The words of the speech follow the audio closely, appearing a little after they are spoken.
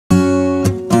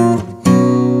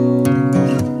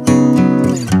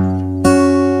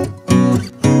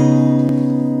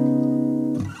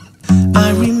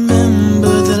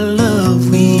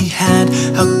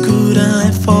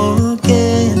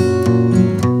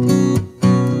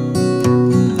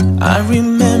I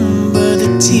remember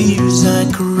the tears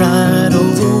I cried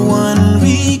over one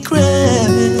regret.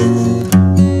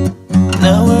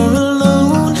 Now we're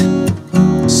alone,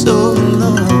 so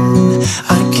alone.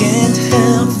 I can't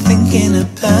help thinking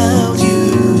about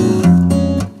you.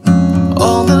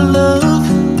 All the love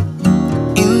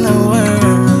in the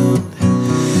world,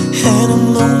 and I'm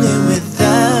lonely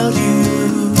without you.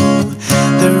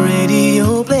 The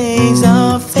radio plays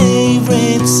our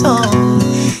favorite song,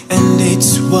 and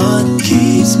it's what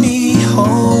keeps me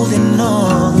holding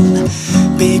on.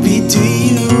 Baby, do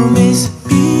you miss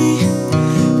me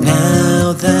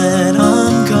now that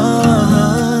I'm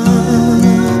gone?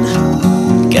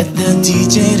 Get the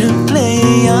DJ to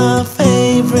play our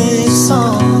favorite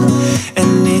song,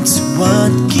 and it's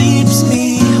what keeps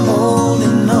me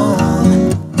holding on.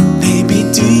 Baby,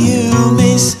 do you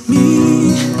miss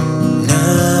me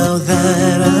now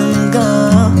that I'm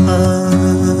gone?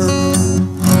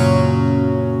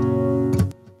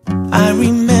 I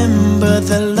remember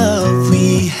the love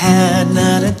we had,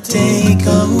 not a day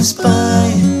goes by.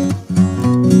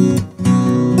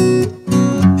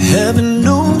 Heaven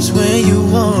knows where you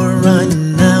are right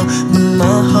now, but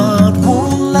my heart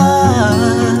won't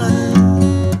lie.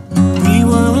 We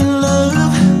were in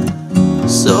love,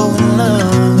 so in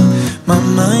love. My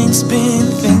mind's been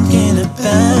thinking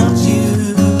about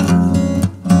you.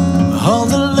 All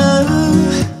the love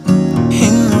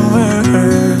in the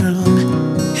world,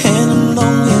 and I'm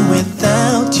lonely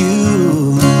without you.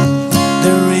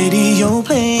 The radio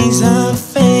plays our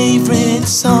favorite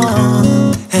song,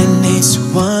 and it's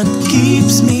what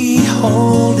keeps me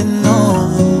holding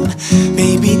on.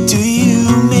 Baby, do you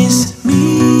miss me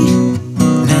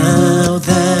now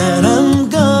that I'm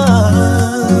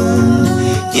gone?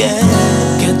 Yeah,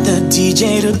 get the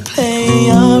DJ to play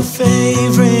our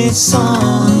favorite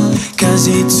song, 'cause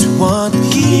it's what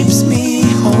keeps me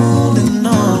holding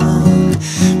on.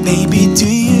 Baby, do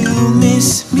you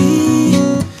miss me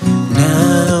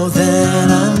now that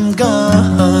I'm gone?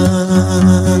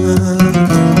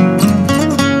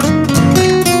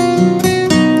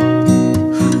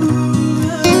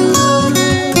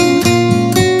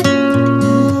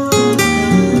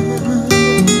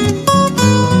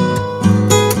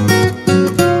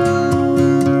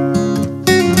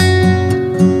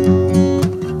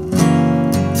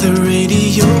 The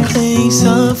radio plays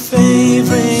our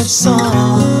favorite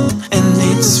song, and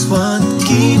it's what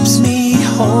keeps me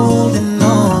holding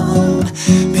on.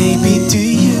 Baby, do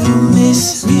you miss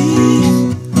me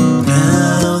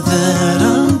now that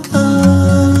I'm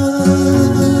gone?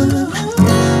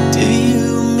 Do you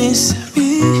miss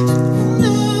me?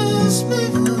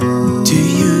 Do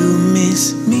you miss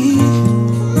me?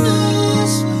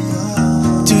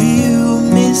 Do you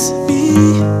miss me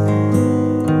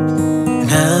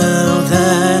now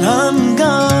that I'm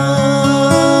gone?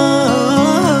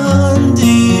 Do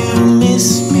you miss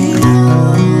me?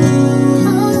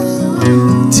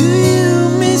 Do you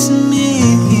miss me?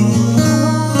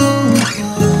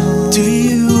 Do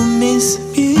you miss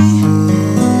me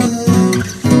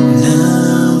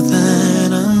now that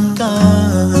I'm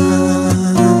gone?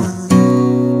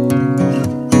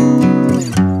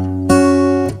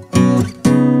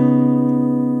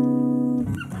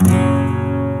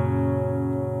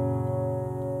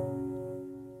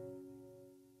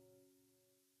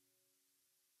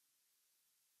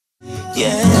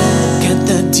 Yeah, get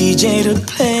the DJ to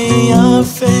play our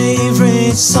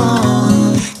favorite song,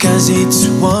 'cause it's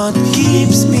what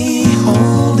keeps me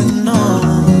holding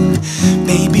on.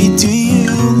 Baby, do